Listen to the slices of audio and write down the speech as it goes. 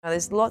Now,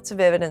 there's lots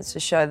of evidence to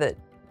show that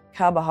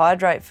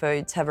carbohydrate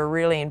foods have a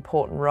really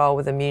important role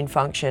with immune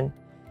function,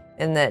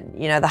 and that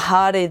the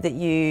harder that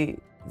you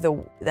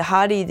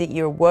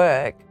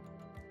work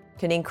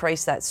can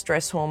increase that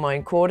stress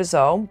hormone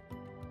cortisol.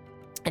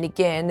 And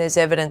again, there's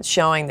evidence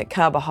showing that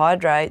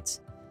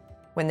carbohydrates,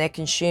 when they're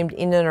consumed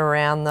in and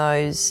around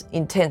those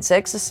intense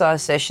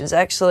exercise sessions,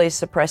 actually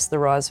suppress the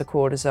rise of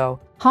cortisol.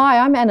 Hi,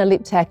 I'm Anna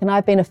Liptak and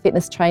I've been a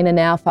fitness trainer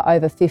now for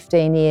over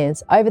 15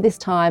 years. Over this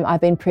time,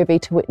 I've been privy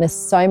to witness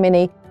so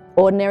many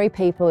ordinary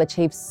people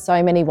achieve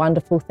so many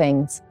wonderful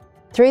things.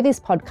 Through this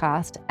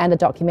podcast and a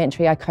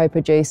documentary I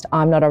co-produced,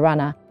 I'm Not a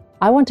Runner,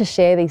 I want to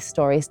share these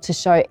stories to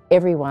show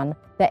everyone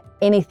that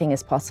anything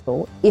is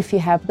possible if you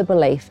have the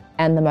belief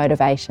and the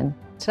motivation.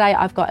 Today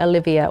I've got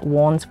Olivia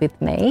Warnes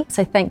with me.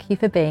 So thank you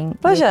for being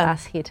with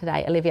us here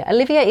today, Olivia.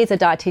 Olivia is a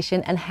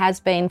dietitian and has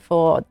been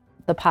for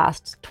the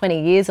past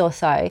 20 years or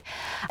so.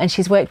 And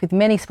she's worked with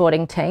many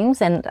sporting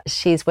teams, and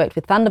she's worked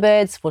with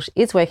Thunderbirds. Well, she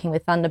is working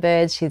with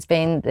Thunderbirds. She's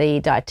been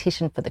the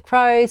dietitian for the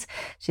Crows.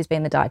 She's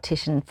been the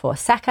dietitian for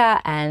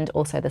Saka and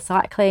also the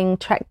cycling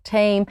track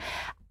team.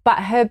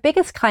 But her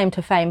biggest claim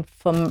to fame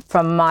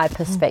from my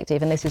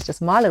perspective, and this is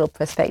just my little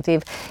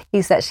perspective,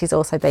 is that she's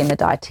also been the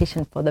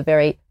dietitian for the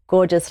very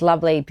gorgeous,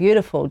 lovely,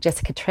 beautiful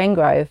Jessica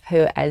Trengrove,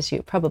 who, as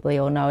you probably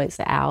all know, is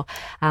our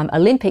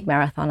Olympic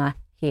marathoner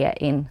here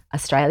in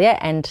Australia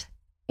and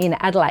in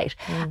Adelaide.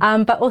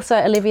 But also,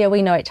 Olivia,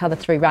 we know each other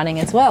through running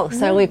as well.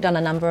 So we've done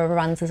a number of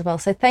runs as well.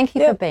 So thank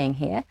you for being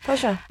here.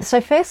 Pleasure.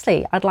 So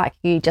firstly, I'd like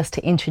you just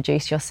to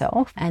introduce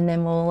yourself, and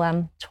then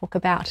we'll talk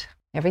about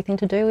everything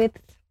to do with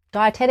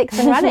dietetics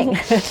and running.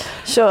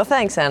 Sure.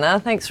 Thanks, Anna.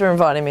 Thanks for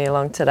inviting me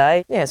along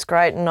today. Yeah, it's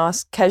great and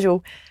nice,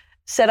 casual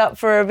set up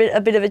for a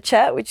bit of a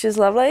chat, which is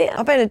lovely.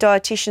 I've been a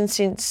dietitian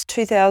since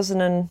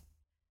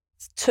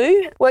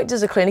 2002. Worked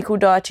as a clinical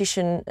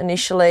dietitian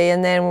initially,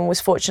 and then was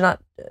fortunate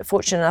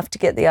enough to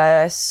get the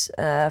AIS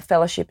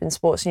fellowship in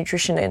sports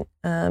nutrition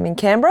in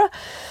Canberra.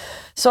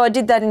 So I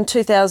did that in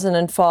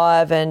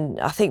 2005, and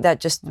I think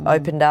that just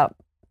opened up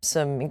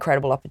some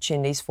incredible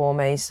opportunities for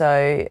me.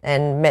 So,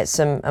 and met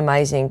some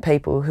amazing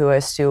people who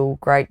are still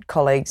great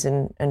colleagues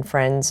and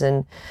friends,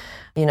 and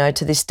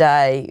to this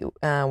day,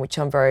 which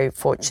I'm very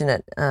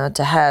fortunate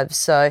to have.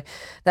 So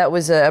that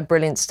was a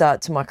brilliant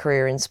start to my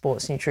career in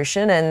sports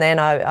nutrition. And then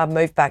I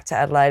moved back to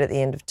Adelaide at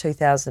the end of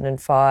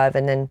 2005,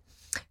 and then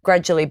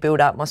gradually built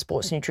up my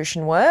sports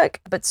nutrition work,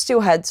 but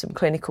still had some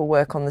clinical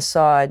work on the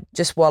side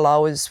just while I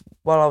was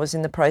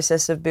in the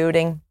process of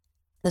building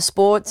the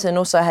sports, and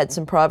also had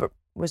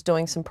was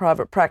doing some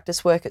private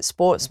practice work at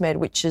SportsMed,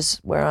 which is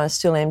where I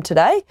still am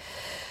today.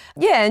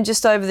 Yeah, and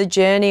just over the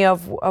journey,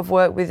 I've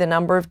worked with a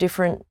number of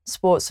different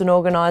sports and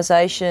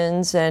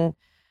organisations, and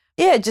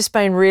just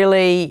been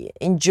really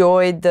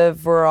enjoyed the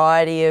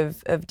variety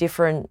of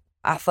different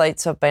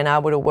athletes I've been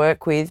able to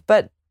work with,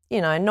 but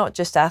not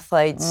just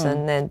athletes,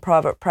 and then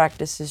private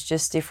practice is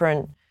just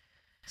different.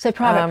 So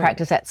private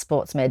practice at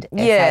SportsMed, isn't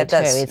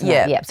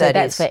it? Yeah, so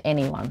that's for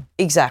anyone.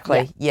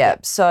 Exactly. Yeah.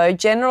 So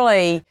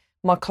generally,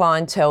 my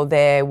clientele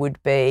there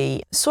would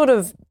be sort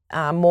of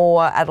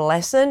more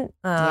adolescent.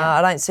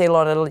 I don't see a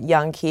lot of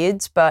young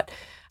kids, but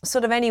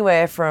sort of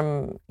anywhere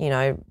from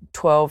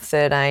 12,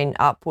 13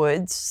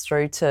 upwards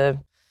through to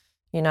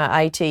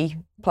 80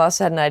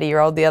 plus. I had an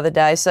 80-year-old the other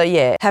day. So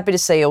yeah, happy to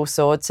see all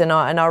sorts, and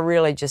I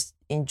really just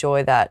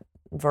enjoy that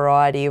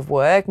variety of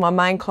work. My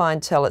main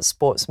clientele at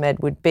SportsMed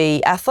would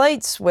be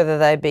athletes, whether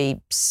they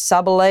be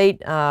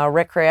sub-elite,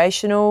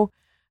 recreational,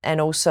 and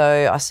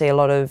also I see a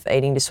lot of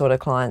eating disorder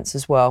clients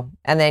as well.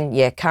 And then,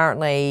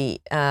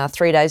 currently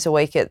 3 days a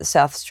week at the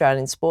South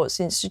Australian Sports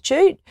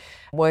Institute,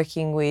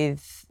 working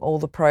with all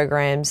the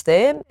programs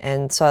there.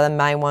 And so the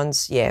main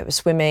ones,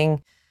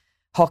 swimming,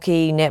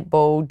 hockey,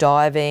 netball,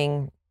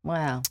 diving,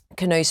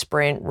 canoe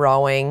sprint,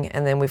 rowing,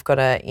 and then we've got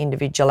an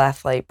individual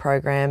athlete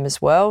program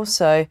as well.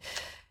 So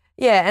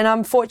and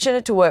I'm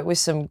fortunate to work with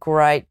some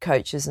great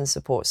coaches and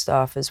support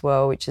staff as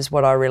well, which is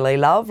what I really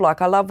love.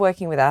 Like, I love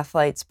working with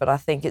athletes, but I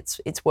think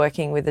it's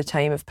working with a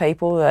team of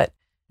people that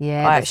I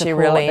actually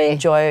really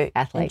enjoy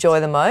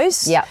the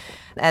most. Yeah.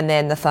 And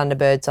then the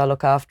Thunderbirds I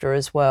look after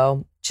as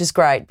well, which is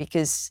great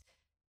because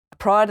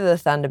prior to the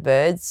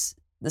Thunderbirds,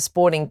 the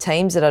sporting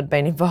teams that I'd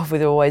been involved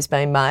with have always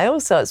been male.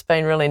 So it's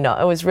been really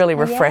it was really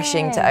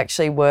refreshing to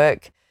actually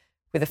work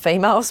with a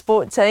female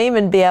sport team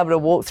and be able to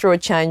walk through a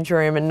change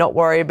room and not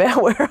worry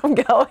about where I'm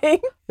going.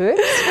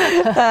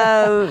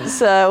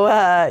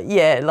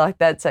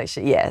 That's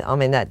actually, I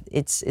mean, that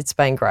it's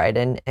been great,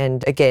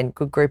 and again,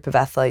 good group of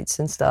athletes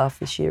and staff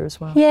this year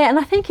as well. Yeah, and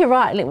I think you're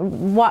right.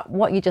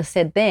 What you just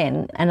said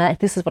then, and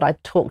this is what I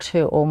talk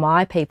to all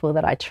my people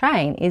that I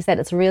train, is that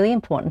it's really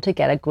important to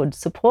get a good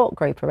support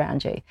group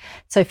around you.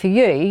 So for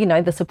you,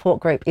 the support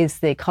group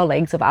is the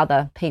colleagues of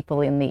other people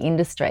in the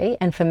industry,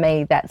 and for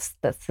me, that's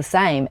the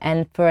same.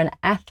 And for an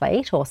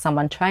athlete or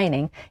someone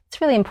training, it's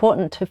really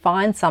important to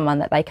find someone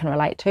that they can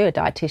relate to, a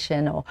dietitian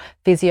dietitian or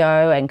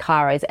physio and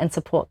chiros and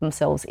support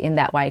themselves in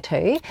that way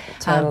too.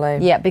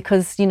 Totally. Yeah,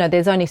 because, you know,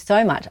 there's only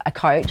so much a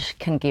coach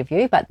can give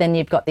you, but then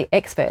you've got the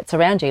experts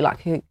around you,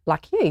 like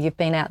you've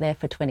been out there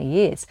for 20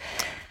 years.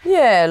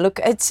 Yeah, look,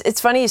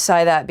 it's funny you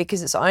say that,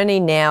 because it's only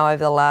now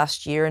over the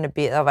last year and a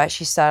bit I've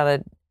actually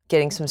started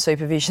getting some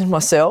supervision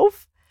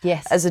myself.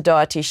 Yes. As a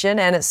dietitian,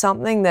 and it's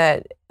something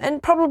that,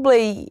 and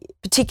probably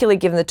particularly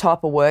given the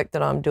type of work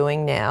that I'm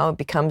doing now, it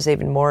becomes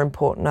even more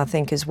important, I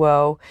think, as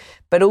well.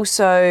 But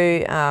also,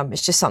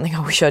 it's just something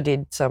I wish I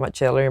did so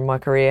much earlier in my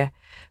career.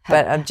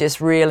 But I'm just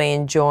really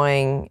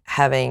enjoying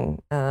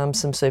having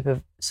some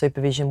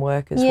supervision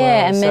work as well.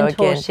 Yeah, and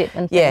mentorship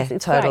and things. Yeah,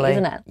 it's totally. great,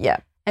 isn't it? Yeah.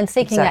 And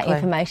seeking that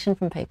information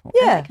from people.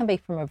 Yeah. And that can be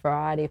from a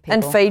variety of people.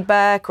 And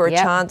feedback, or a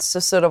chance to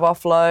sort of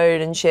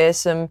offload and share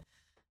some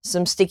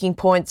sticking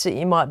points that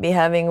you might be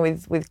having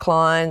with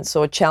clients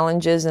or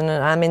challenges. And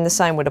I mean, the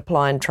same would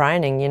apply in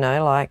training, you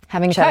know, like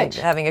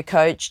having a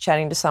coach,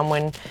 chatting to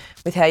someone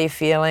with how you're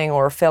feeling,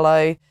 or a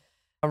fellow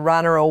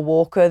runner or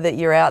walker that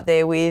you're out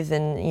there with,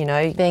 and, you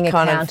know, being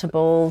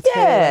accountable to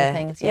and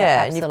things.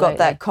 Yeah, and you've got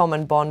that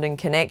common bond and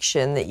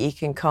connection that you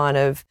can kind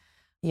of,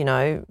 you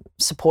know,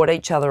 support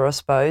each other, I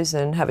suppose,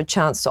 and have a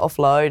chance to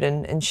offload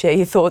and share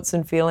your thoughts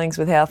and feelings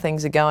with how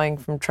things are going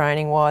from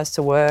training-wise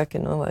to work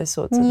and all those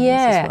sorts of things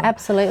as well.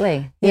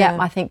 Absolutely. Yeah,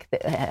 I think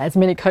that as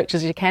many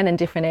coaches as you can in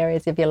different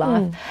areas of your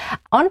life.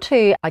 On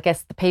to, I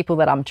guess, the people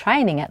that I'm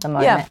training at the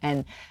moment,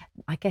 and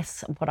I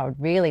guess what I would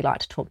really like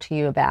to talk to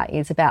you about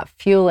is about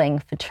fueling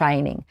for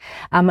training.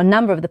 A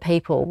number of the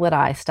people that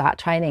I start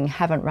training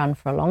haven't run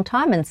for a long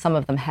time, and some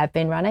of them have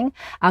been running.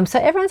 So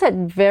everyone's at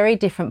very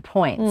different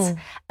points.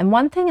 And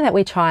one thing that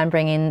we try and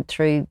bring in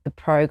through the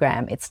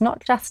program, it's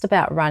not just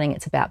about running,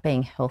 it's about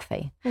being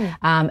healthy,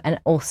 and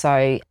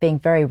also being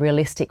very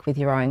realistic with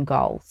your own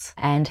goals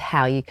and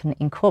how you can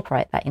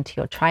incorporate that into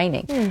your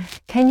training.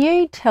 Can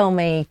you tell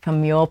me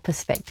from your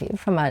perspective,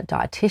 from a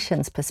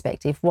dietitian's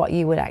perspective, what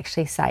you would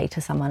actually say to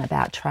someone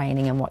about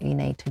training and what you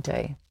need to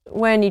do?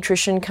 Where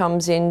nutrition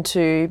comes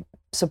into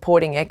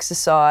supporting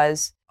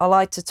exercise, I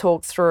like to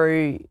talk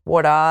through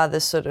what are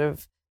the sort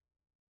of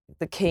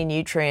the key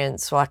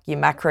nutrients, like your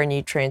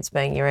macronutrients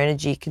being your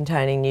energy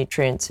containing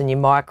nutrients, and your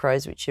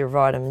micros, which are your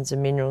vitamins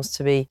and minerals,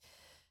 to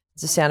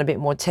sound a bit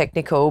more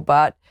technical,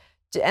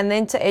 and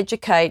then to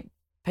educate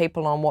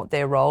people on what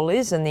their role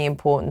is and the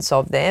importance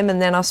of them.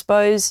 And then I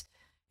suppose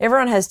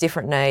everyone has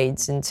different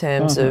needs in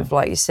terms of,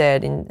 like you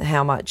said, in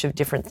how much of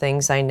different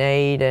things they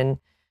need, and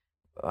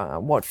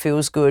what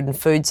feels good, and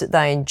foods that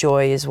they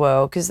enjoy as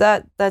well, because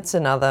that's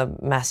another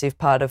massive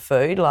part of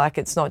food. Like,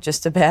 it's not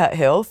just about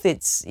health,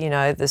 it's, you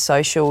know, the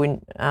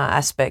social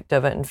aspect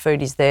of it, and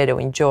food is there to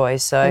enjoy.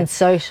 So, and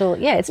social,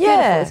 it's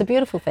beautiful. It's a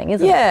beautiful thing,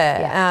 isn't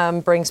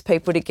it? Brings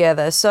people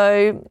together.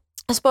 So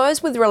I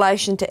suppose with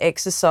relation to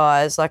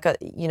exercise, like,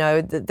 you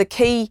know, the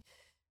key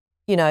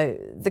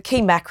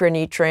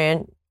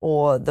macronutrient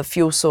or the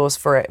fuel source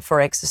for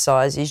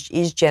exercise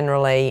is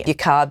generally your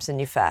carbs and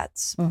your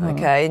fats.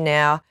 Okay,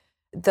 now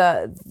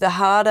the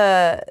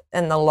harder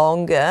and the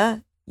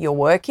longer you're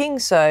working,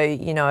 so,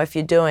 you know, if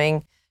you're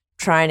doing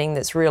training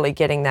that's really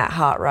getting that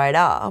heart rate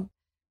up,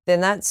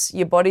 then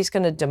your body's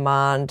going to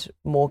demand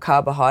more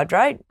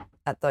carbohydrate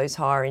at those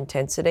higher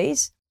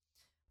intensities.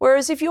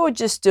 Whereas if you're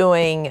just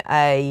doing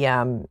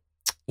a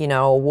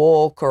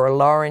walk or a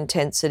lower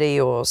intensity,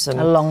 or a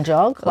long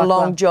jog, but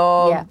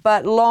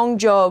long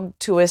jog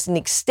to an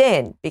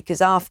extent, because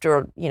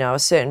after, you know, a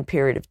certain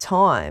period of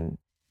time,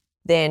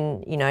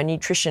 then, you know,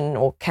 nutrition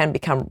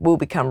will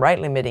become rate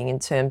limiting in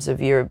terms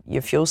of your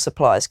fuel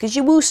supplies, because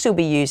you will still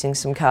be using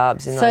some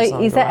carbs in those.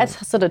 So is that a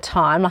sort of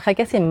time? Like, I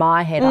guess in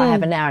my head, I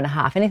have an hour and a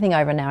half. Anything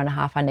over an hour and a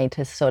half, I need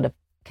to sort of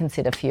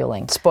consider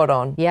fueling. Spot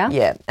on. Yeah.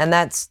 Yeah, and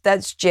that's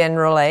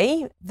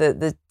generally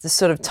the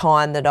sort of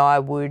time that I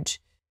would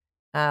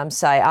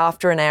say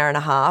after an hour and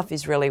a half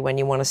is really when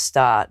you want to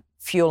start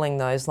fueling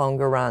those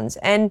longer runs.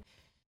 And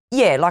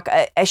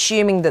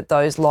assuming that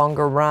those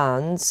longer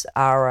runs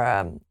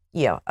are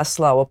a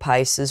slower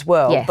pace as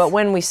well. Yes. But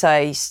when we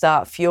say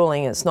start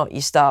fueling, it's not you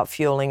start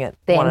fueling at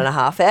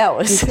 1.5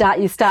 hours.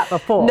 You start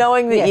before.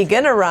 Knowing that you're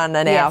going to run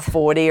an hour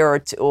 40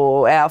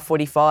 or hour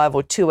 45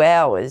 or 2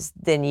 hours,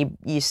 then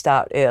you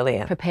start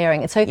earlier.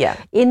 Preparing. So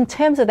in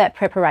terms of that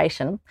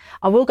preparation,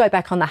 I will go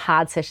back on the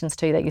hard sessions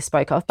too that you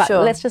spoke of, but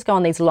let's just go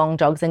on these long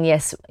jogs. And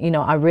yes, you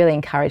know, I really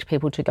encourage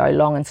people to go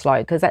long and slow,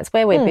 because that's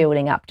where we're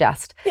building up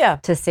just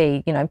to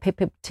see, you know,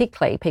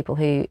 particularly people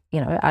who,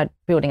 you know, are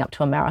building up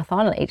to a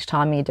marathon, and each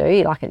time you do,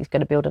 you've got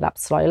to build it up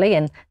slowly,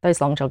 and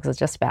those long jogs are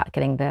just about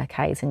getting the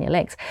Ks in your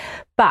legs.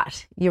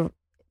 But you're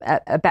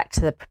back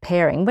to the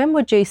preparing. When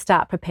would you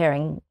start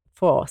preparing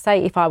for,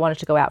 say, if I wanted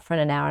to go out for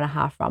an hour and a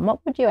half run,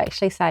 what would you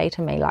actually say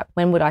to me? Like,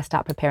 when would I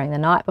start preparing? The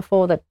night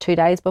before, the 2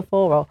 days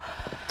before? Or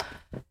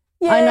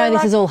I know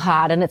this is all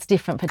hard and it's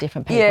different for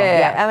different people.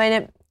 I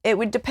mean, it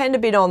would depend a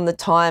bit on the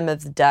time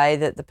of the day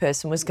that the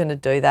person was going to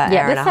do that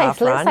hour and a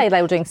half run. Let's say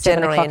they were doing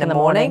 7 o'clock in the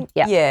morning.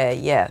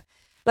 Yeah.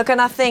 Look,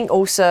 and I think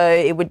also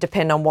it would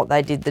depend on what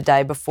they did the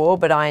day before,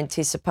 but I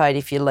anticipate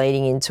if you're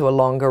leading into a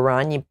longer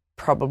run, you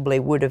probably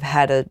would have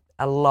had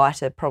a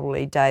lighter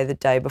probably day the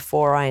day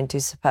before, I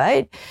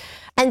anticipate.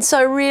 And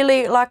so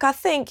really, like, I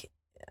think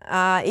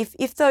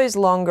if those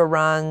longer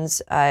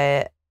runs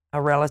are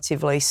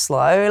relatively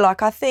slow,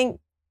 like, I think,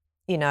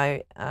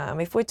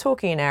 if we're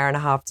talking an hour and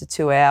a half to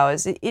 2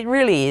 hours, it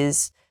really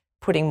is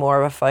putting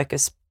more of a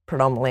focus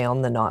predominantly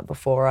on the night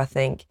before, I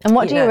think. And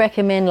what do you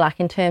recommend, like,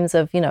 in terms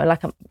of,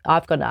 like,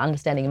 I've got an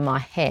understanding in my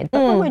head,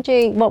 but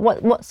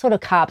what sort of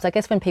carbs? I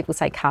guess when people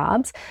say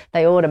carbs,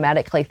 they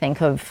automatically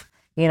think of,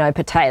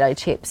 potato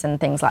chips and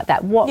things like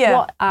that.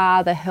 What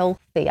are the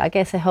healthy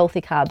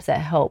carbs that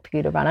help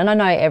you to run? And I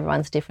know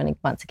everyone's different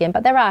once again,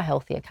 but there are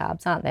healthier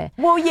carbs, aren't there?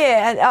 Well,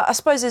 yeah, and I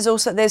suppose there's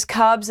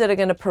carbs that are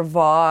going to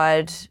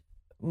provide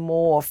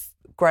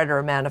greater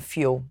amount of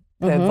fuel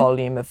per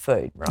volume of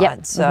food, right?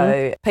 Yep.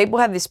 So people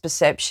have this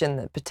perception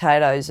that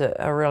potatoes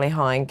are really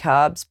high in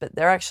carbs, but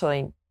they're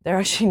actually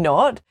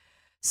not.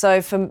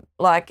 So for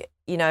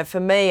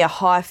me, a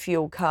high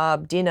fuel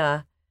carb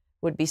dinner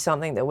would be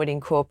something that would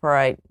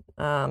incorporate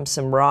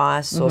some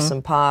rice or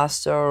some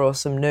pasta or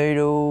some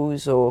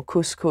noodles or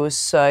couscous.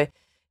 So,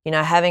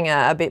 having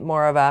a bit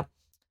more of a,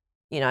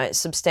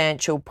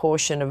 substantial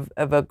portion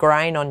of a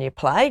grain on your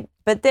plate,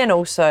 but then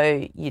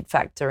also you'd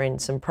factor in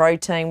some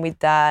protein with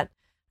that,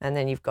 and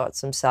then you've got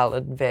some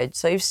salad and veg.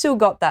 So you've still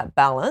got that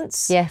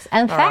balance. Yes,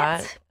 and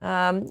fats.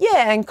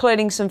 Right?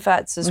 Including some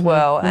fats as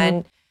well.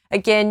 And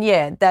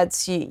again,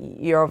 that's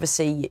you're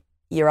obviously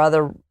your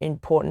other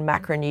important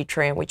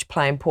macronutrient which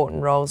play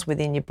important roles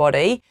within your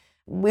body.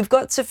 We've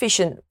got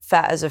sufficient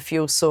fat as a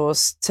fuel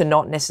source to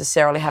not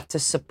necessarily have to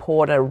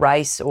support a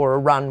race or a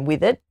run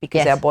with it,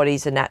 because our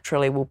bodies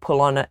will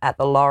pull on it at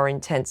the lower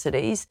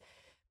intensities.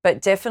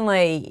 But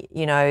definitely,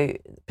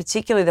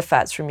 particularly the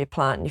fats from your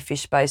plant and your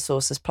fish-based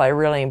sources play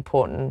really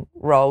important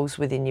roles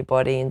within your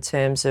body in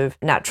terms of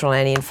natural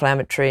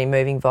anti-inflammatory,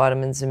 moving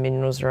vitamins and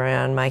minerals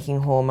around,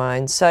 making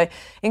hormones. So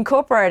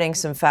incorporating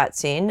some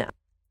fats in,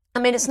 I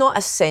mean, it's not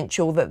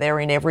essential that they're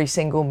in every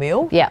single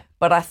meal,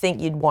 but I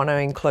think you'd want to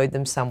include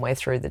them somewhere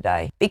through the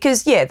day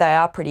because, they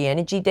are pretty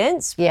energy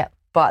dense,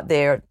 but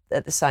they're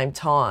at the same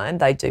time,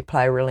 they do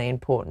play a really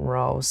important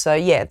role. So,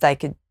 they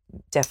could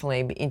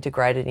definitely be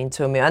integrated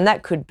into a meal, and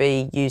that could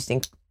be used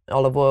in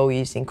olive oil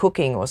used in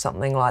cooking or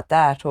something like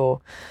that,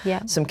 or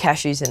some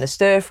cashews in a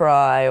stir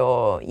fry,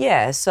 or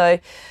So,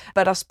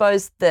 but I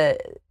suppose the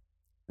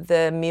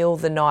meal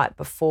the night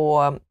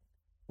before,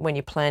 when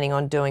you're planning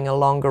on doing a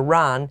longer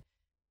run,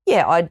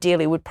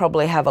 ideally would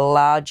probably have a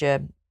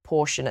larger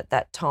portion at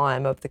that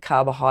time of the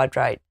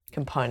carbohydrate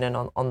component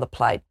on the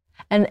plate.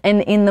 And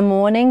in the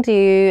morning, do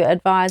you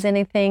advise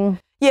anything?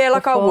 Yeah,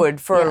 like before? I would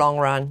for a long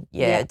run.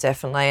 Yeah,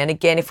 definitely. And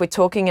again, if we're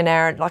talking an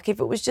hour, like if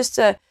it was just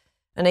an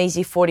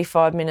easy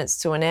 45 minutes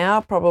to an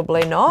hour,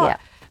 probably not. Yeah.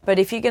 But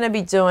if you're going to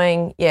be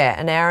doing,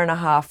 an hour and a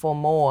half or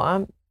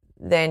more,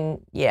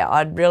 then,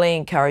 I'd really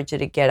encourage you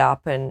to get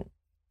up and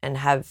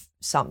have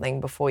something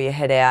before you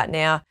head out.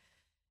 Now,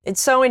 it's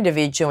so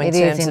individual in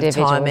terms of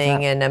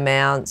timing and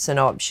amounts and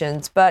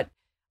options, but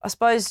I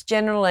suppose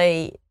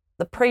generally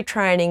the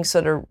pre-training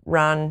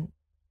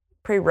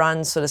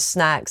pre-run sort of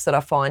snacks that I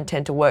find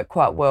tend to work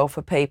quite well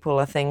for people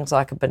are things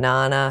like a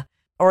banana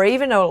or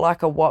even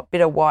a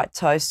bit of white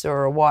toast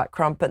or a white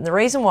crumpet. And the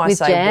reason why I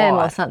say jam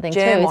white, or something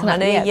jam too, or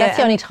honey, it? That's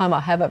the only time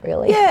I have it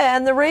really. Yeah,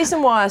 and the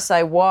reason why I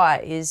say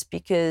white is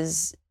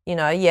because,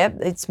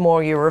 it's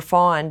more you're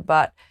refined,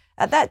 but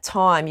at that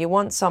time you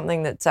want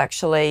something that's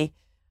actually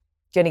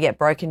going to get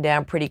broken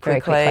down pretty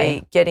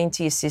quickly, get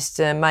into your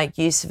system, make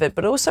use of it,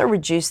 but also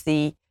reduce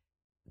the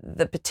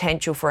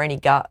potential for any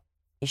gut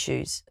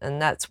issues.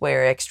 And that's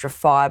where extra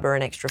fibre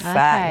and extra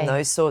fat and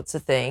those sorts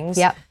of things.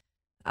 Yep.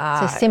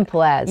 So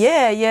simple as.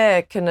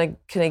 Can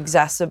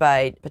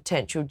exacerbate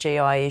potential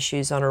GI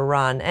issues on a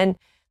run. And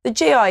the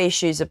GI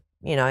issues are,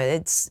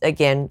 it's,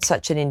 again,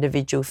 such an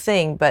individual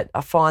thing, but I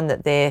find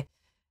that they're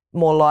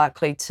more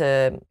likely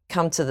to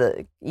come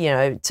to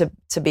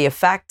to be a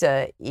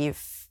factor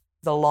if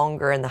the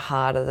longer and the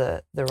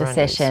harder the run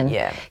session.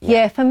 Is.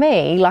 Yeah, for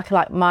me, like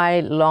my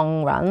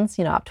long runs,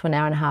 up to an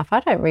hour and a half, I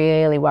don't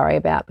really worry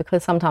about,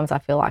 because sometimes I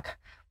feel like,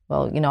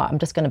 well, I'm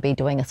just going to be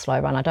doing a slow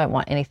run. I don't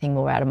want anything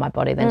more out of my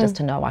body than just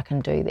to know I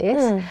can do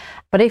this.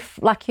 But if,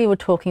 like you were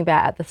talking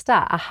about at the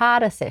start, a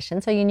harder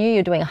session, so you knew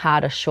you're doing a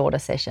harder, shorter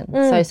session.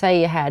 So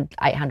say you had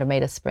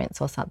 800-metre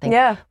sprints or something.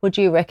 Would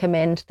you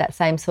recommend that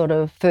same sort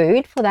of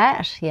food for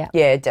that?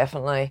 Yeah,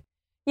 definitely.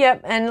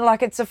 Yep, and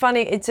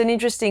it's an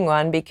interesting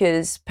one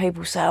because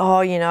people say,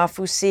 I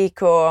feel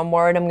sick or I'm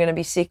worried I'm going to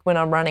be sick when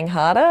I'm running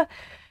harder.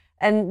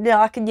 And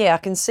I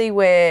can see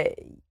where,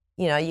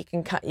 you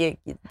can cut the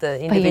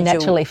individual. But you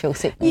naturally feel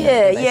sick. And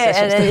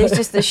it's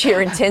just the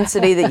sheer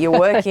intensity that you're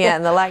working at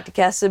and the lactic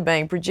acid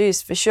being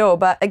produced for sure.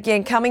 But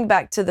again, coming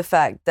back to the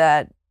fact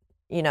that,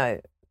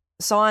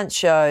 science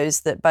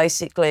shows that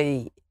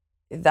basically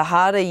the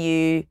higher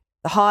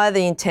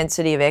the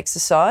intensity of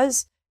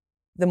exercise,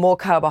 the more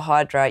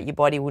carbohydrate your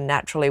body will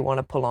naturally want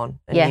to pull on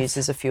and use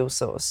as a fuel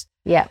source.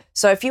 Yeah.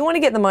 So if you want to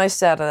get the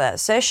most out of that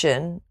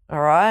session,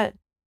 all right,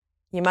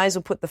 you may as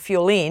well put the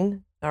fuel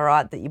in, all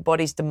right, that your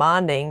body's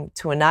demanding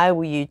to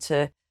enable you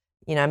to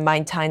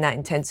maintain that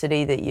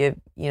intensity that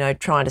you're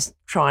trying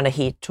to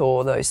hit,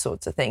 or those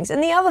sorts of things.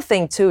 And the other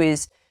thing too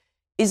is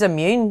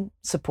immune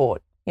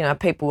support.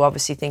 People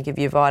obviously think of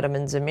your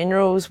vitamins and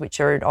minerals, which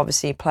are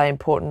obviously play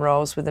important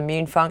roles with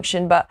immune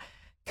function, but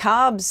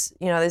carbs,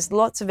 there's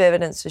lots of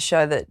evidence to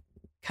show that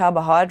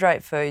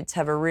carbohydrate foods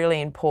have a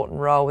really important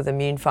role with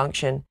immune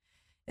function,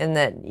 and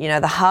that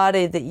the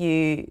harder that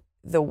you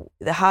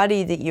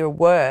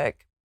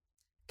work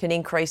can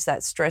increase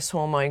that stress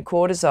hormone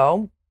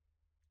cortisol.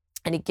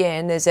 And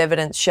again, there's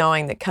evidence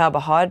showing that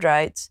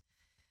carbohydrates,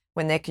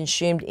 when they're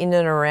consumed in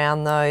and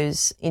around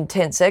those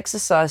intense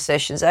exercise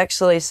sessions,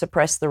 actually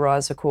suppress the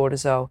rise of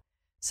cortisol.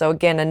 So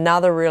again,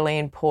 another really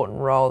important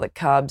role that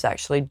carbs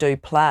actually do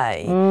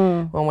play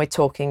when we're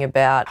talking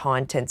about high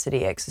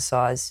intensity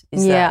exercise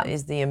is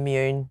the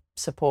immune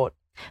support.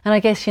 And I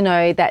guess,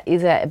 that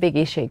is a big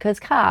issue, because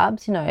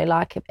carbs,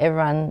 like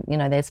everyone,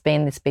 there's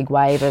been this big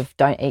wave of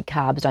don't eat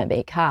carbs, don't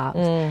eat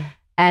carbs.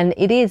 And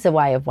it is a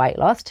way of weight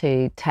loss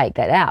to take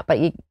that out, but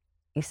you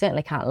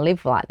certainly can't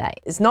live like that.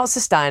 It's not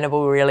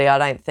sustainable, really, I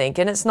don't think.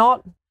 And it's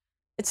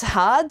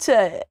hard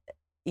to,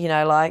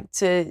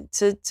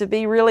 to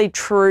be really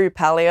true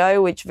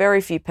paleo, which very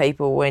few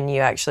people, when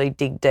you actually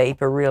dig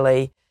deep, are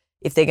really,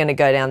 if they're going to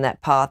go down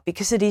that path,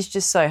 because it is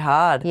just so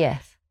hard.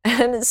 Yes.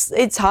 And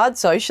it's hard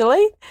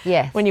socially.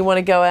 Yes. When you want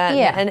to go out.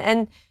 Yeah.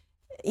 And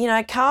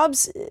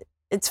carbs,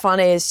 it's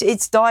funny,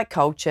 it's diet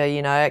culture,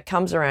 it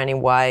comes around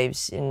in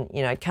waves, and,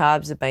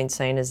 carbs have been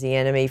seen as the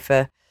enemy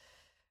for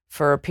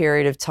a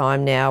period of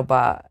time now.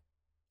 But,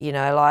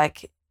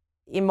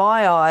 in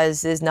my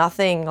eyes, there's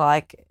nothing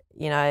that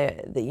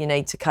you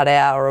need to cut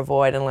out or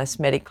avoid unless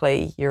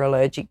medically you're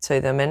allergic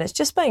to them. And it's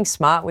just being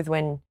smart with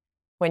when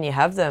you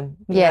have them.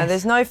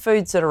 There's no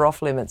foods that are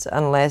off limits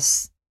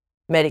unless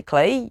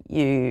medically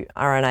you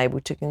are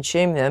unable to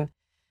consume them.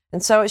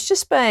 And so it's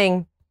just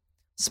being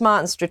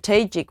smart and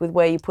strategic with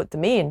where you put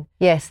them in.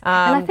 Yes.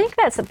 And I think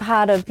that's a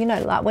part of,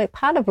 we're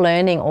part of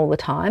learning all the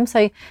time.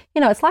 So,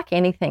 it's like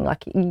anything,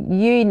 like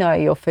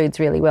your foods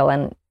really well,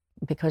 and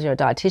because you're a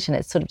dietitian,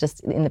 it's sort of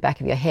just in the back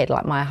of your head.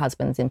 Like my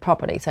husband's in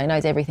property, so he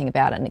knows everything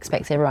about it and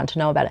expects everyone to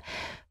know about it.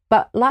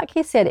 But like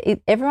you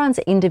said, everyone's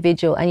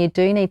individual, and you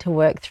do need to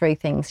work through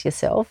things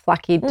yourself.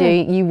 Like you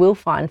will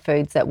find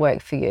foods that work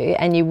for you,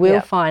 and you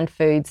will find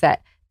foods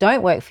that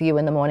don't work for you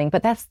in the morning.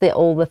 But that's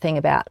all the thing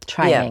about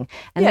training.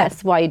 And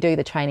that's why you do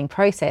the training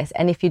process.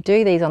 And if you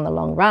do these on the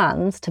long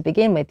runs to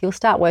begin with, you'll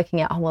start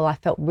working out, I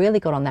felt really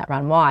good on that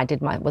run. Why?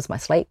 Was my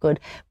sleep good?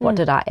 What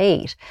did I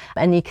eat?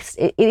 And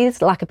it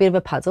is like a bit of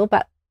a puzzle,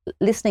 but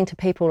listening to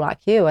people like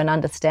you and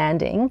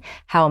understanding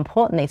how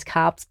important these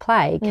carbs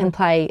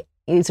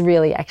is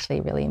really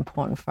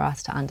important for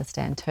us to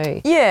understand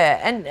too. Yeah,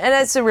 and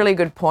that's a really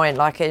good point.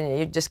 And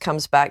it just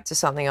comes back to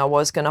something I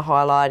was going to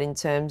highlight in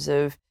terms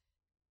of,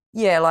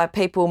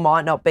 people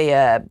might not be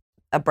a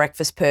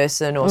breakfast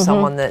person, or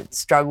someone that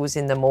struggles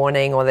in the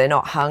morning, or they're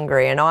not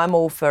hungry. And I'm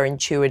all for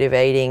intuitive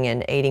eating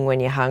and eating when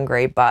you're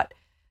hungry, but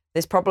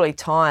there's probably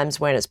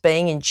times when it's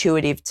being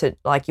intuitive to,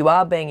 you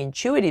are being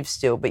intuitive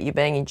still, but you're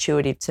being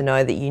intuitive to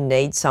know that you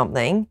need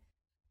something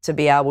to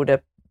be able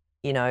to,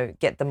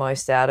 get the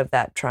most out of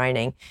that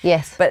training.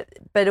 Yes.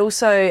 But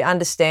also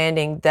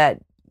understanding that,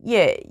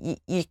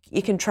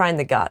 you can train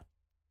the gut,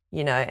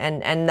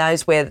 and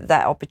knows where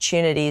that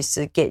opportunity is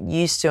to get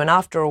used to. And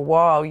after a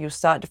while, you'll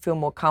start to feel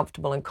more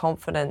comfortable and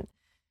confident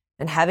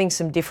and having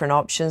some different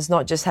options,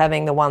 not just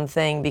having the one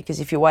thing, because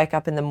if you wake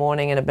up in the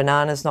morning and a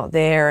banana's not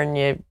there and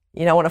you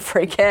don't want to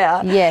freak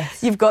out.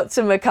 Yes. You've got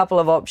a couple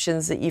of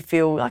options that you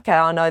feel, okay,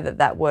 I know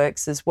that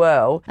works as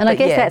well. And I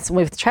guess that's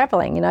with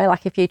travelling,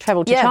 like if you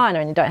travel to China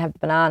and you don't have the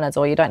bananas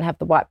or you don't have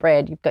the white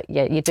bread,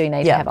 you do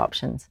need to have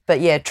options.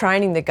 But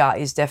training the gut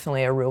is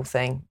definitely a real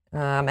thing.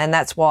 And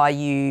that's why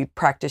you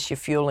practice your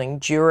fueling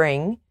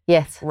during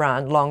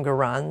longer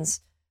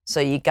runs. So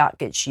your gut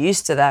gets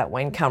used to that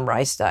when come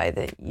race day,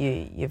 that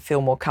you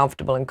feel more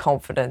comfortable and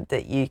confident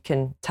that you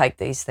can take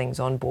these things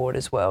on board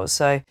as well.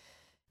 So,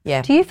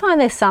 yeah. Do you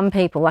find there's some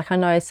people, I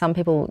know some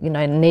people,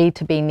 need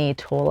to be near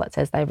toilets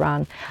as they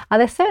run. Are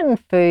there certain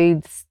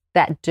foods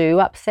that do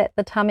upset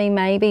the tummy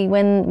maybe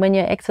when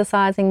you're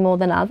exercising more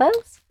than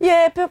others?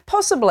 Yeah, but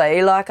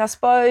possibly. I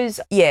suppose,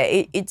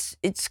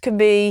 it's can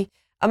be,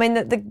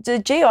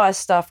 the GI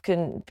stuff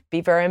can be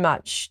very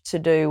much to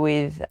do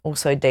with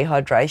also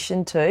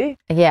dehydration too.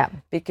 Yeah.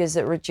 Because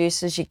it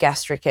reduces your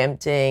gastric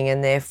emptying,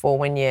 and therefore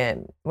when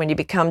you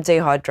become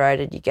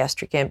dehydrated, your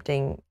gastric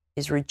emptying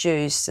is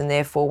reduced, and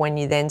therefore when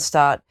you then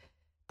start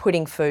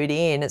putting food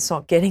in, it's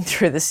not getting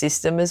through the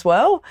system as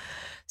well.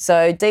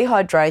 So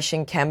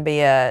dehydration can be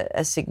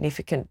a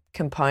significant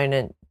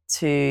component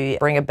to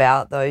bring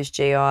about those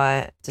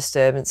GI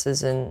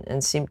disturbances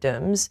and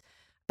symptoms.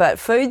 But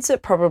foods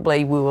that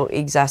probably will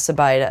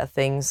exacerbate it are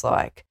things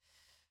like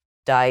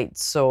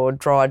dates or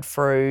dried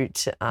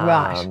fruit.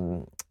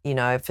 Right.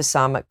 For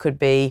some it could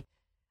be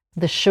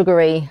the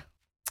sugary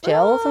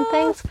gels and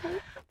things.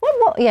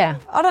 What? Yeah.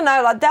 I don't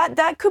know.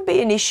 That could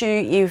be an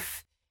issue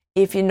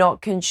if you're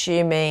not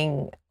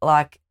consuming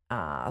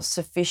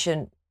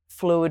sufficient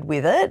fluid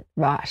with it.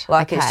 Right.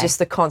 Like okay. it's just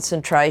the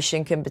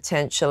concentration can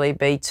potentially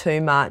be too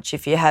much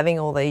if you're having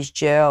all these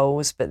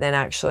gels but then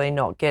actually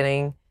not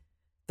getting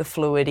the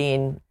fluid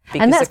in.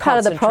 And that's part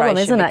of the problem,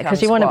 isn't it?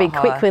 Because you want to be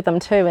quick high. with them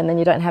too, and then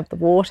you don't have the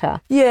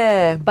water.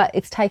 Yeah. But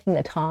it's taking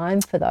the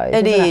time for those.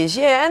 It is,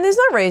 yeah. And there's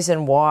no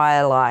reason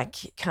why,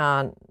 like, you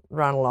can't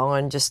run along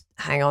and just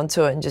hang on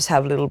to it and just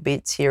have little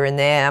bits here and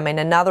there. I mean,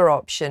 another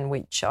option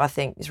which I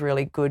think is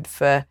really good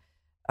for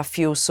a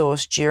fuel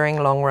source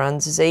during long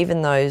runs is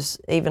even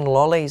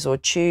lollies or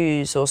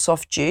chews or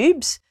soft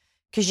tubes,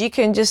 because you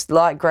can just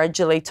like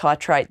gradually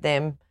titrate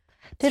them.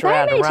 Do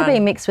they need to be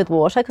mixed with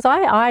water? Because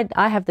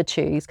I have the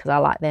chews because I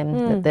like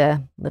them,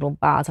 the little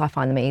bars. I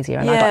find them easier.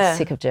 And I got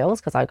sick of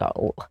gels because I got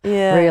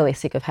really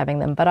sick of having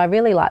them. But I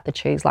really like the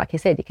chews. Like you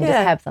said, you can just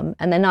have them.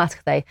 And they're nice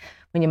because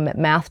when your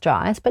mouth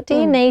dries. But do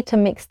you need to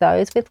mix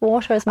those with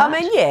water as much?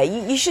 I mean, yeah,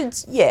 you should.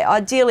 Yeah,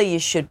 ideally you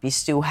should be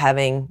still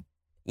having,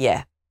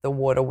 the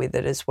water with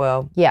it as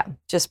well. Yeah.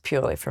 Just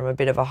purely from a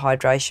bit of a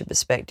hydration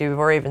perspective,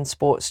 or even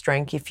sports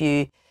drink.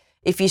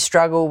 If you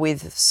struggle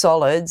with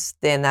solids,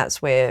 then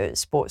that's where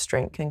sports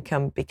drink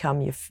can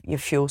become your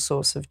fuel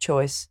source of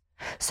choice.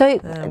 So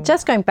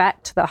just going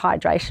back to the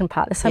hydration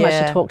part, there's so much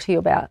to talk to you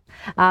about,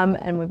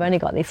 and we've only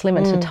got this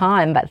limited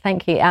time, but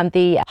thank you.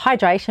 The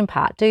hydration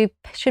part,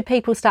 should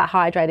people start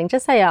hydrating,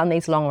 just say on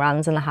these long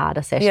runs and the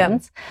harder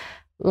sessions?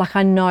 Like,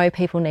 I know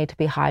people need to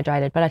be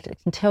hydrated, but I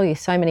can tell you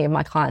so many of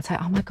my clients say,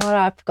 oh my God,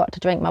 I forgot to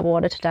drink my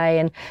water today.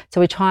 And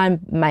so we try and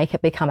make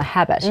it become a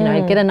habit,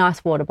 get a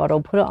nice water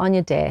bottle, put it on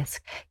your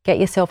desk, get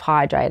yourself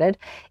hydrated.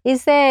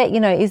 Is there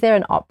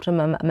an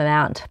optimum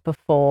amount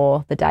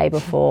before the day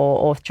before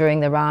or during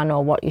the run,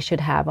 or what you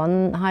should have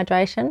on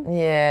hydration?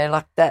 Yeah,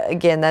 like that,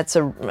 again, it's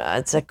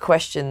a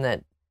question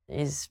that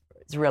is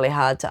really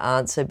hard to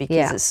answer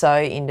because it's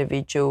so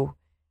individual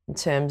in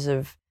terms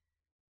of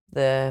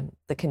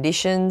the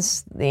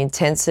conditions, the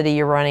intensity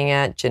you're running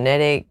at,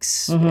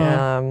 genetics,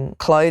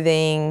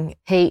 clothing,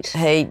 heat,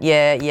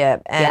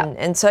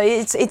 and so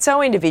it's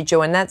so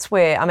individual, and that's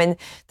where, I mean,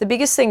 the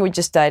biggest thing with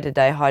just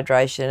day-to-day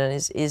hydration and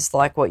is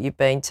like what you've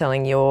been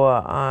telling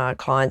your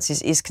clients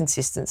is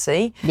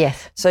consistency.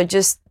 Yes. So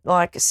just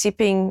like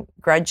sipping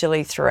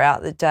gradually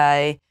throughout the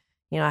day,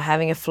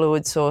 having a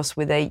fluid source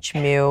with each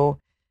meal.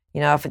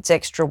 If it's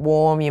extra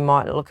warm, you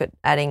might look at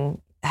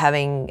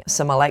having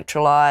some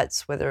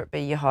electrolytes, whether it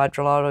be your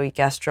hydrolyte or your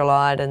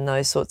gastrolyte, and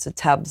those sorts of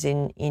tabs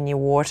in your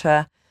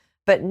water.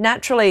 But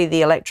naturally,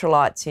 the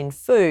electrolytes in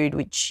food,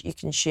 which you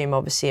consume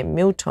obviously at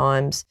meal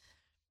times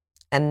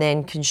and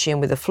then consume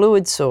with a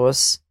fluid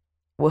source,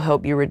 will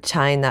help you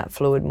retain that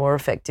fluid more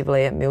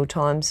effectively at meal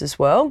times as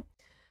well.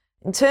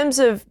 In terms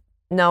of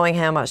knowing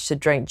how much to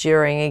drink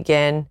during,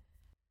 again,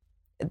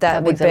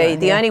 that would be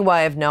the only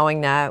way of knowing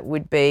that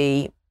would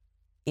be,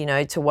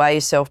 to weigh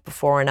yourself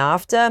before and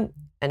after,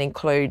 and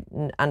include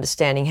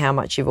understanding how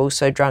much you've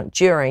also drunk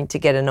during to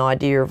get an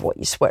idea of what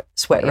your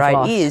sweat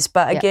rate is.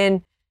 But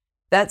again,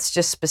 that's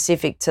just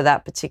specific to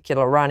that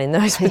particular run in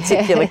those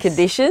particular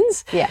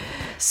conditions. Yeah.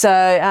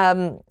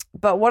 So,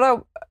 but what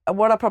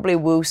I probably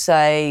will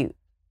say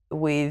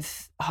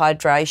with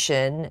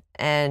hydration,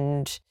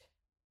 and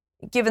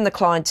given the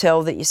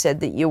clientele that you said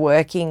that you're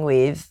working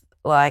with,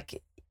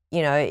 like,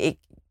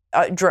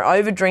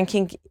 over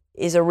drinking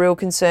is a real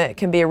concern,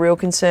 can be a real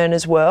concern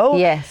as well.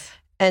 Yes.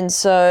 And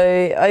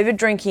so over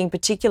drinking,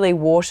 particularly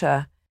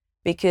water,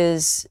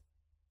 because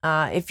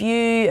if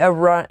you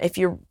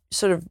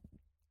sort of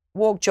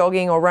walk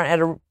jogging or run at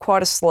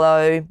quite a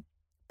slow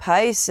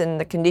pace and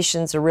the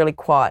conditions are really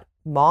quite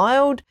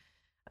mild,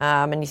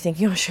 and you're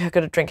thinking, oh, sure, I've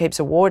got to drink heaps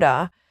of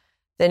water,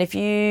 then if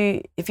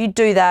you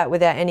do that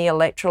without any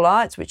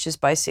electrolytes, which is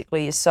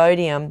basically your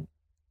sodium,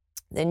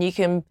 then you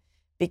can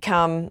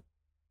become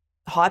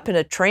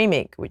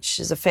hyponatremic, which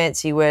is a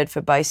fancy word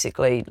for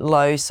basically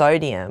low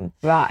sodium,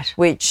 right?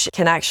 Which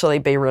can actually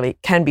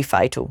can be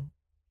fatal.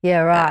 Yeah,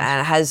 right.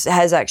 And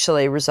has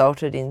actually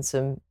resulted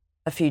in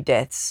a few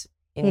deaths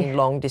in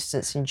long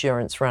distance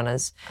endurance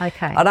runners.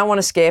 Okay. I don't want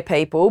to scare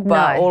people,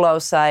 but all I'll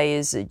say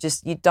is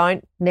just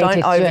don't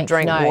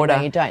overdrink water.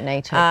 No, you don't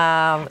need to.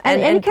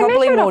 And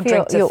probably more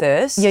drink to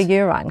thirst. Your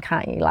urine,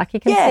 can't you? Like,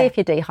 you can see if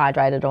you're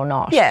dehydrated or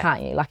not,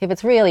 can't you? Like, if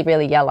it's really,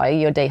 really yellow,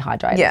 you're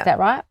dehydrated. Is that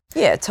right?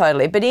 Yeah,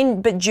 totally.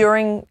 But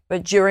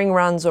during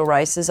runs or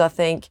races, I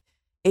think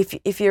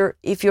if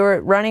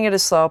you're running at a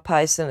slower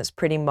pace and it's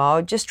pretty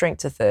mild, just drink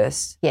to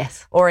thirst.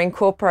 Yes. Or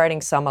incorporating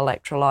some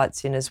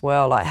electrolytes in as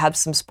well, like have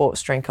some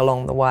sports drink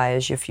along the way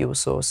as your fuel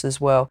source as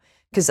well,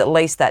 because at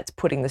least that's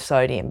putting the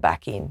sodium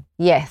back in.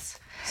 Yes.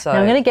 So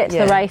now I'm going to get to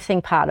the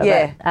racing part of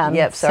it.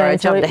 Sorry, I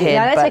jumped ahead.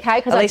 No, that's okay.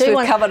 Because at least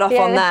we've covered off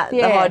on that, the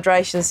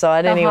hydration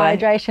side anyway.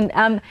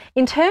 Hydration.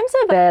 In terms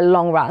of the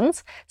long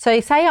runs, so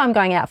say I'm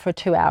going out for a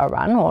 2-hour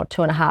run or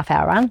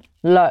 2.5-hour run,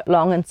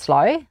 long and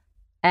slow,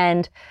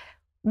 and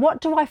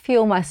what do I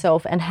fuel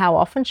myself and how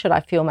often should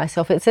I fuel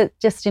myself? It's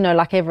just,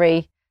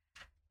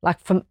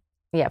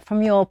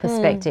 from your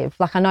perspective,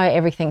 like, I know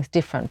everything's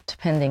different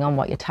depending on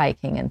what you're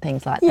taking and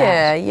things like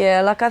that.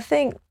 Yeah. Like, I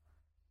think,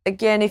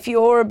 again, if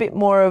you're a bit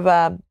more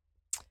of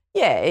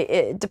Yeah,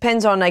 it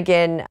depends on,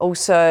 again,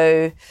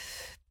 also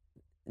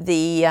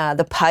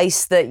the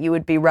pace that you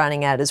would be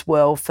running at as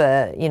well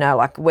for,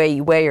 like where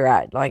you're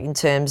at, like in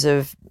terms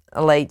of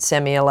elite,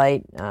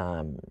 semi-elite,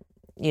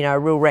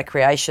 real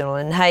recreational.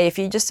 And hey, if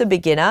you're just a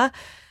beginner,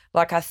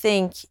 like I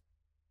think,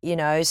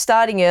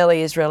 starting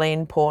early is really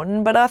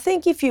important. But I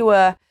think if you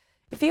were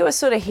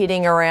sort of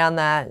hitting around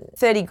that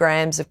 30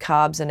 grams of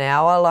carbs an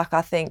hour, like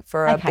I think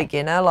for a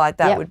beginner, like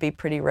that would be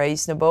pretty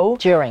reasonable.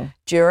 During?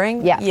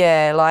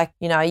 Yeah, like,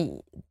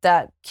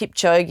 that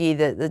Kipchoge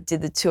that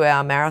did the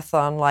 2-hour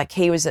marathon, like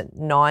he was at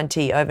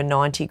over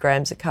 90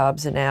 grams of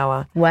carbs an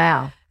hour.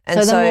 Wow.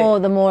 And so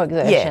the more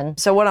exertion. Yeah.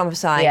 So what I'm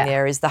saying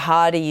there is the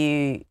harder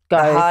you're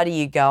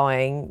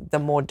going, the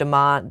more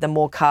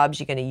carbs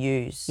you're going to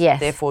use. Yes.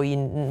 Therefore,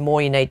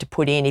 more you need to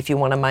put in if you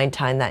want to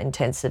maintain that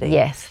intensity.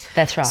 Yes,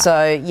 that's right.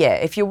 So yeah,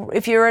 if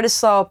you're at a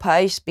slower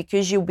pace,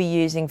 because you'll be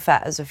using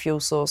fat as a fuel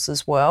source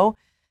as well,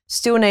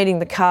 still needing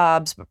the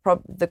carbs,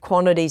 but the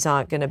quantities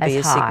aren't going to be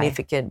as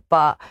significant.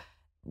 But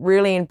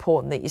really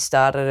important that you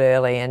started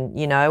early, and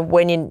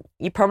when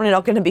you're probably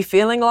not going to be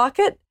feeling like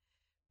it,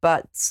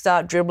 but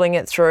start dribbling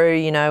it through,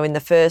 in the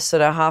first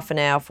sort of half an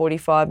hour,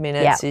 45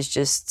 minutes is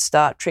just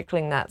start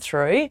trickling that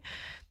through.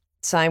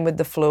 Same with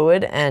the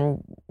fluid,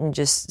 and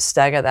just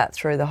stagger that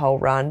through the whole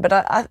run. But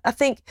I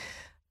think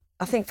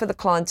for the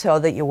clientele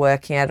that you're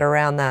working at,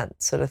 around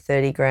that sort of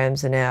 30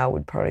 grams an hour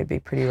would probably be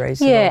pretty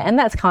reasonable. Yeah, and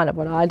that's kind of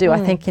what I do.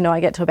 I think, I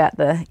get to about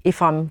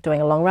if I'm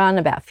doing a long run,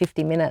 about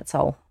 50 minutes,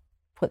 I'll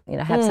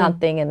have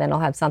something, and then I'll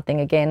have something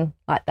again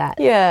like that.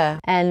 Yeah.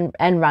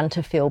 And run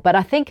to fill. But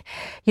I think,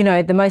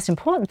 the most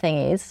important thing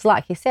is,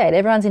 like you said,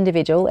 everyone's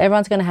individual.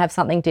 Everyone's going to have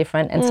something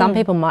different. And some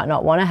people might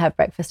not want to have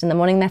breakfast in the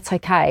morning. That's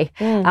okay.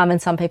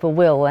 And some people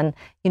will. And,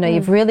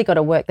 you've really got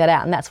to work that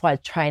out. And that's why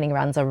training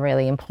runs are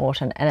really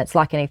important. And it's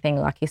like anything,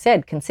 like you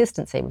said,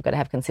 consistency. We've got to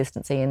have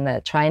consistency in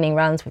the training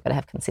runs. We've got to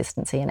have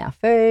consistency in our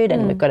food,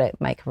 and we've got to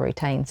make a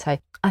routine. So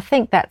I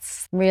think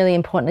that's really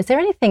important. Is there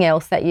anything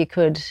else that you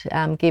could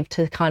give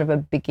to kind of a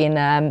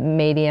beginner,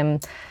 medium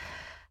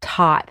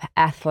type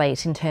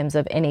athlete in terms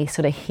of any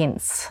sort of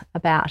hints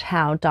about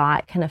how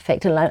diet can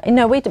affect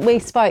it? We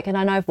spoke, and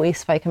I know we've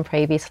spoken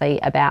previously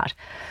about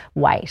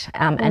weight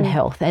and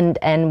health,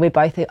 and we're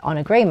both on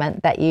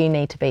agreement that you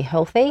need to be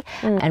healthy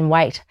and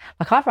weight.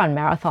 Like, I've run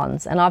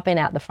marathons, and I've been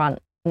out the front,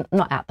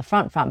 not out the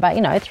front, but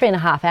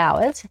 3.5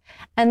 hours,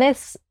 and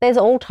there's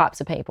all types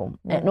of people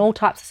and all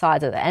types of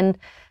sizes, and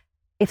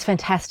it's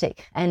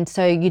fantastic. And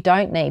so you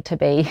don't need to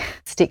be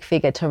stick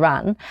figure to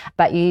run,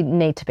 but you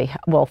need to be,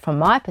 well, from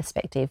my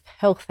perspective,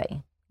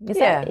 healthy.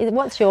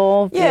 What's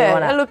your view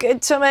on it? Look,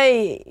 to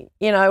me,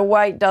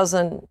 weight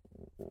doesn't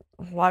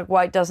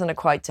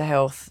equate to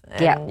health.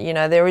 And,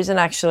 there isn't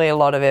actually a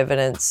lot of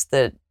evidence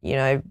that,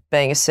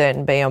 being a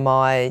certain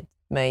BMI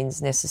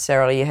means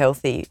necessarily you're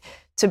healthy.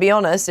 To be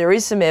honest, there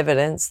is some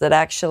evidence that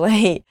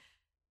actually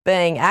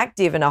being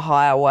active in a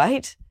higher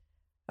weight,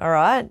 all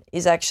right,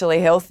 is actually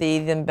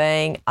healthier than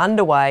being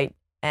underweight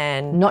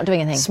and not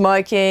doing anything,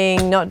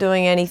 smoking, not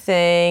doing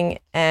anything,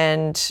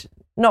 and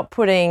not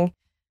putting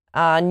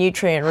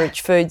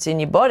nutrient-rich foods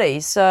in your body.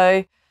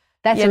 So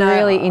that's a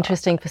really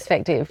interesting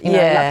perspective.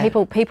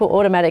 Like people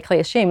automatically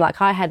assume. Like,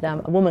 I had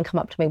a woman come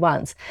up to me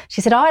once.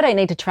 She said, "Oh, I don't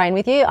need to train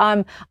with you.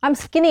 I'm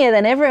skinnier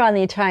than everyone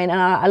you train." And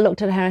I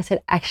looked at her and I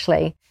said,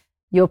 "Actually,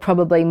 you're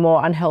probably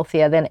more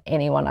unhealthier than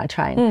anyone I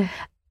train."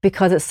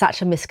 Because it's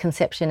such a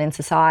misconception in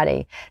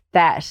society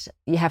that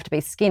you have to be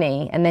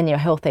skinny and then you're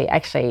healthy.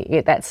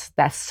 Actually, that's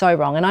so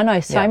wrong. And I know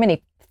so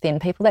many thin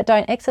people that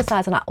don't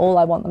exercise, and all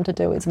I want them to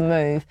do is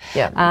move.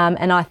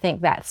 And I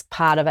think that's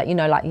part of it. You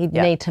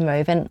need to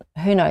move, and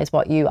who knows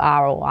what you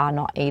are or are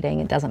not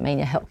eating. It doesn't mean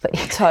you're healthy.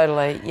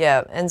 Totally,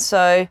 yeah. And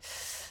so,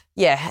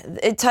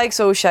 it takes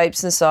all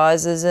shapes and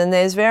sizes, and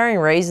there's varying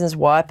reasons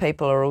why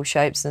people are all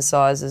shapes and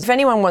sizes. If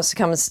anyone wants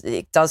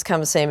to does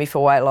come and see me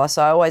for weight loss,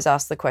 I always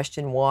ask the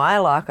question why.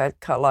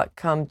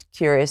 I'm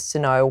curious to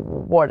know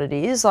what it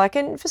is.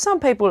 And for some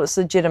people, it's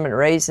legitimate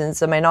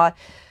reasons. I mean, I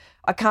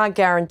can't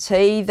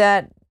guarantee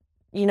that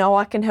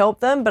I can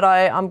help them, but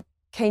I'm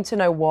keen to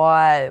know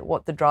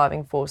what the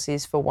driving force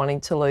is for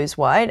wanting to lose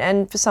weight.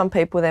 And for some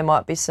people, there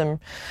might be some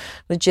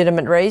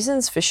legitimate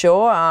reasons for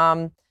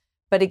sure.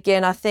 But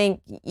again, I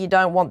think you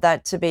don't want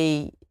that to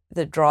be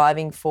the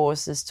driving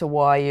force as to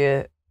why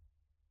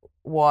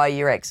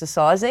you're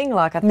exercising.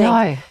 I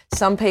think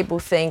some people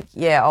think,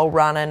 I'll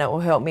run and it will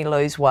help me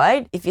lose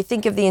weight. If you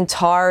think of the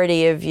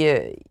entirety of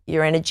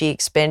your energy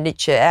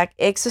expenditure,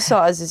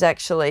 exercise is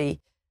actually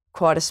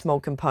quite a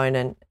small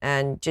component,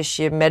 and just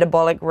your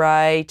metabolic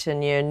rate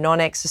and your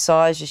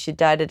non-exercise, just your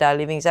day-to-day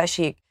living is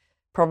actually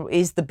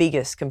probably the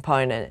biggest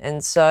component.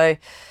 And so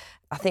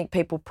I think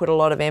people put a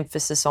lot of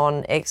emphasis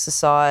on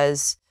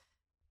exercise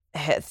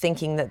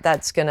thinking that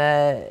that's going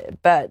to,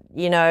 but,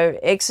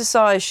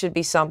 exercise should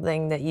be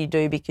something that you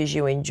do because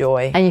you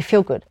enjoy. And you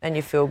feel good. And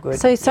you feel good.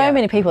 So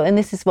many people, and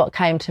this is what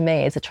came to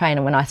me as a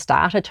trainer when I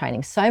started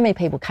training, so many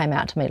people came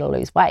out to me to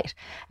lose weight.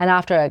 And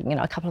after,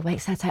 a couple of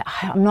weeks, they'd say,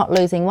 I'm not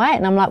losing weight.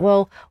 And I'm like,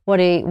 well,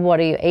 what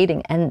are you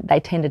eating? And they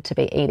tended to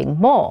be eating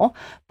more.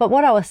 But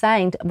what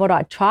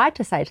I tried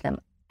to say to them,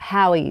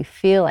 how are you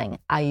feeling?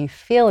 Are you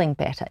feeling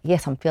better?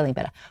 Yes, I'm feeling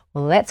better.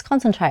 Well, let's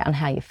concentrate on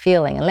how you're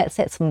feeling and let's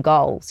set some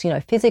goals,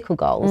 physical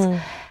goals.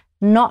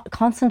 Not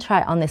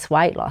concentrate on this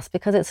weight loss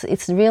because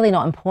it's really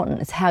not important.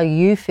 It's how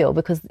you feel,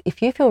 because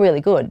if you feel really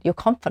good, you're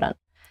confident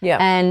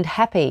and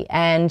happy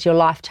and your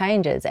life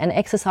changes, and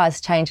exercise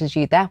changes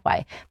you that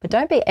way. But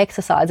don't be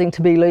exercising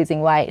to be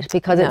losing weight,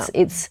 because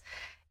it's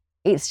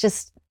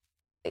just,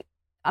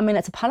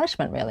 it's a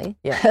punishment, really.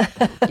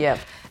 Yeah.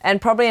 And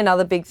probably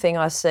another big thing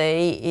I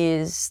see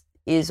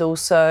is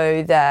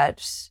also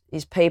that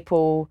is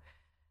people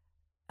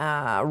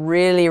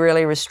really,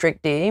 really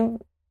restricting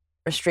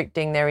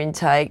their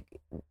intake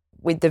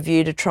with the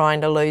view to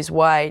trying to lose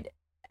weight,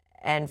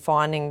 and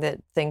finding that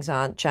things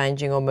aren't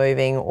changing or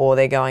moving, or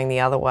they're going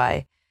the other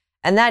way.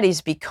 And that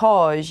is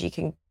because you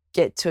can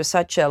get to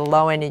such a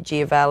low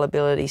energy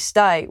availability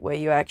state where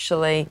you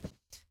actually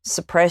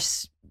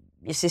suppress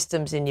your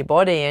systems in your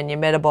body, and your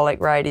metabolic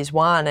rate is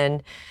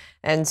one.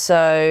 And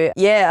so,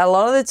 a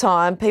lot of the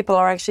time people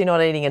are actually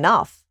not eating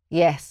enough.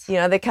 Yes.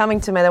 They're coming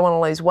to me, they want to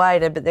lose weight,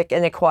 but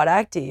they're quite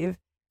active.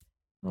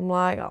 I'm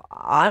like,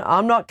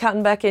 I'm not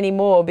cutting back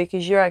anymore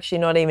because you're actually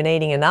not even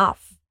eating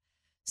enough.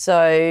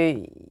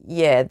 So,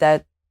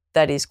 that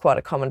is quite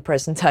a common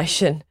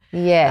presentation.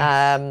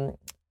 Yeah.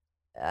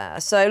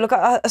 So, look,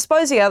 I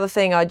suppose the other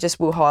thing I just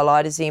will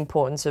highlight is the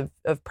importance of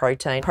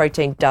protein.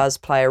 Protein does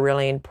play a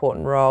really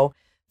important role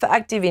for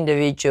active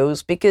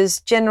individuals, because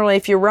generally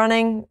if you're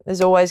running,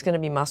 there's always going to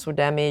be muscle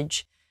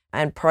damage,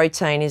 and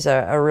protein is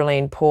a really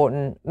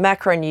important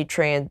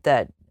macronutrient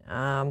that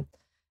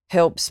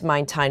helps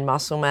maintain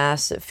muscle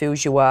mass. It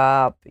fills you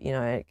up.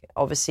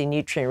 Obviously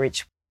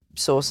nutrient-rich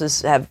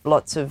sources have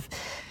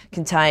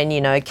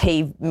contain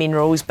key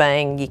minerals,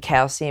 being your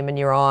calcium and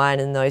your iron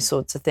and those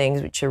sorts of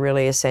things, which are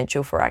really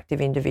essential for active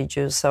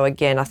individuals. So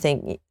again, I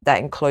think that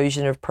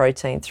inclusion of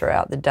protein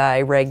throughout the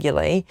day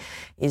regularly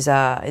is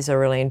a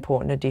really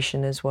important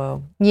addition as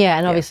well. Yeah,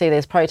 and obviously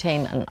there's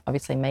protein, and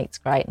obviously meat's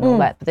great and all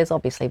that, but there's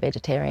obviously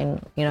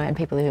vegetarian, and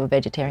people who are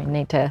vegetarian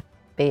need to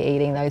be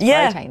eating those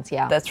proteins.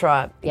 Yeah, that's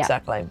right.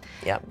 Exactly.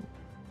 Yeah.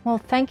 Well,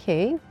 thank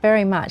you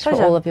very much for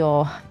all of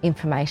your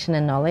information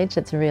and knowledge.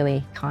 It's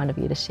really kind of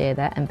you to share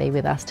that and be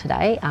with us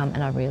today,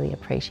 and I really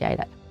appreciate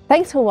it.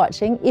 Thanks for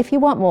watching. If you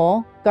want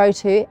more, go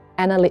to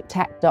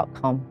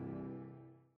annaliptak.com.